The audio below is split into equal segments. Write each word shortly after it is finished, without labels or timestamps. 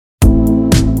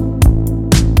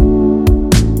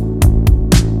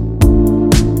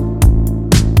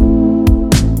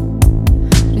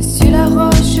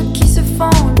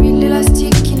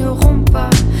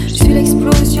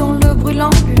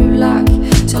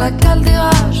la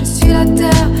caldeira, je suis la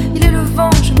terre, il est le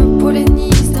vent, je me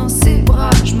pollinise dans ses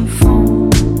bras, je me fends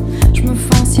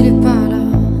s'il est pas là.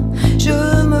 Je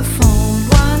me fends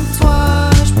loin de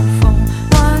toi, je me fends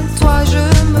loin de toi, je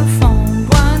me fends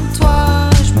loin de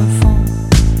toi, je me fends.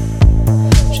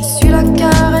 Je suis la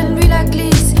carène, lui la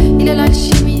glisse, il est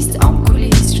l'alchimiste en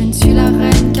coulisses. Je ne suis la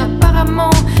reine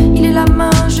qu'apparemment, il est la main,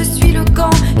 je suis le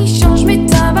gant. Il change mes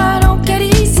timbales en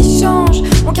calice, il change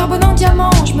mon carbone en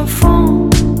diamant. Je me fends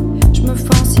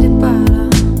s'il est pas là.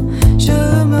 Je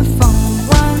me fends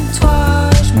loin de toi,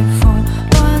 je me fends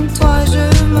loin de toi, je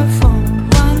me fends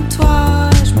loin de toi,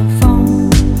 je me fends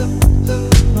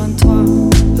loin de toi,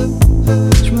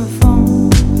 je me fends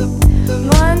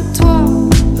loin de toi,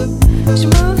 je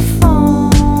me fends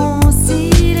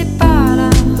s'il est pas là,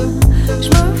 je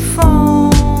me fends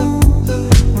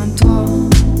loin de toi.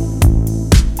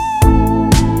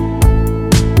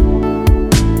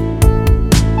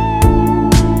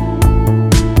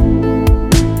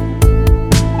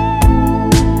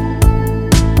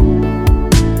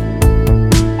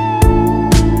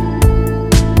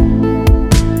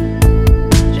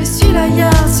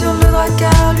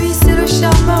 Lui c'est le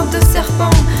charmeur de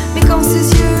serpent, mais quand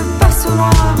ses yeux passent au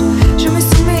noir, je me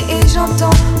soumets et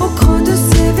j'entends au creux de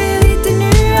ses vérités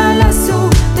nues à l'assaut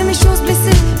de mes choses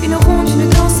blessées. Une ronde, une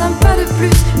danse, un pas de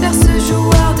plus vers ce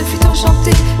joueur de flûte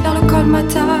enchantée, vers le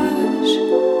colmatage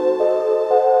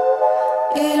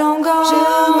et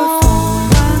l'engorge.